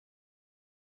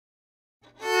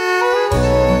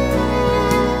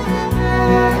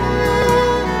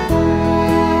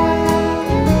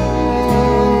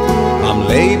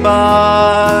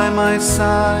by my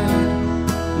side,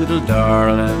 little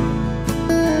darling.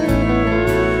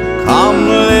 Come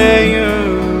lay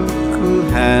your cool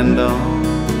hand on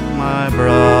my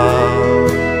brow.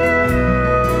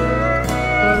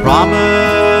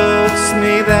 Promise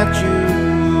me that you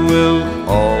will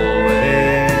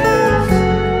always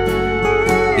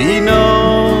be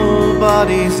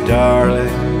nobody's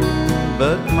darling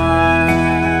but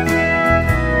mine.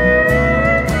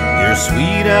 You're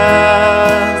sweet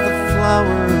as the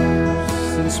flowers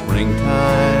in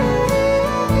springtime.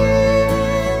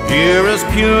 You're as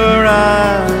pure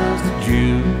as the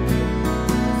dew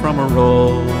from a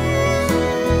rose.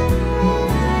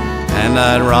 And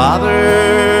I'd rather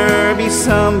be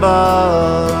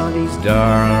somebody's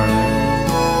darling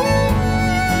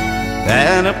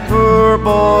than a poor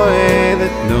boy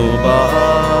that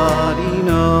nobody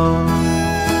knows.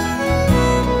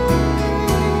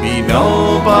 Be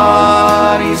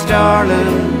nobody's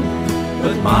darling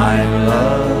but my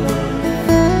love.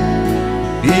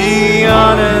 Be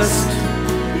honest,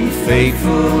 be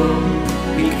faithful,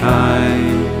 be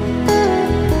kind,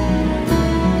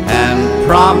 and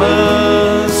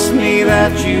promise me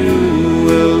that you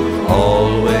will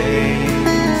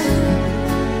always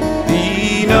be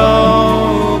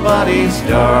nobody's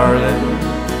darling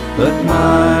but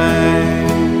mine.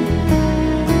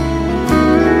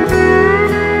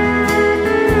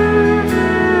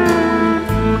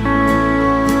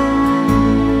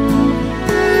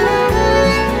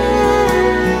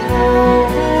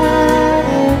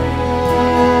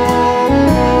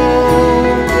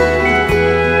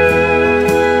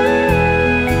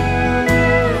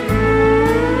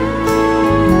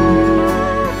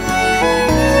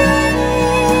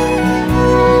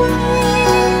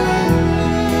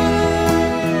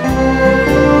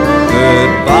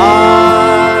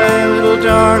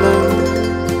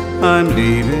 I'm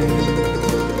leaving,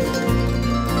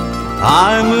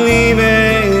 I'm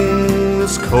leaving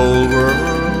this cold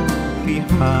world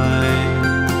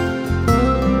behind.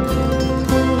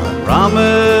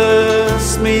 Promise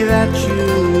me that you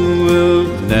will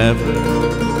never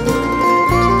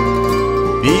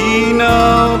be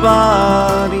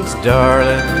nobody's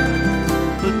darling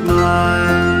but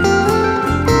mine.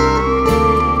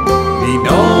 Be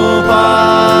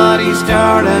nobody's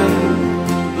darling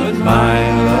but my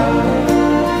love.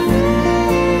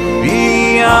 Be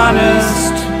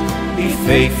honest, be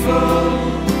faithful,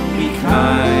 be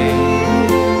kind,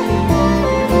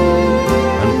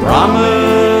 and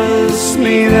promise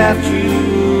me that you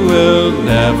will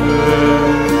never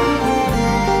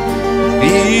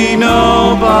be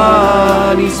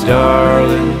nobody's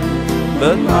darling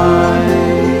but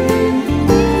mine.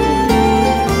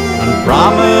 And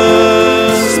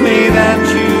promise me that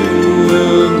you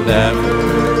will never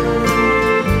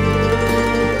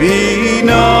be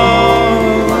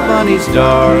nobody's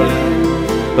darling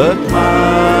but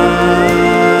mine.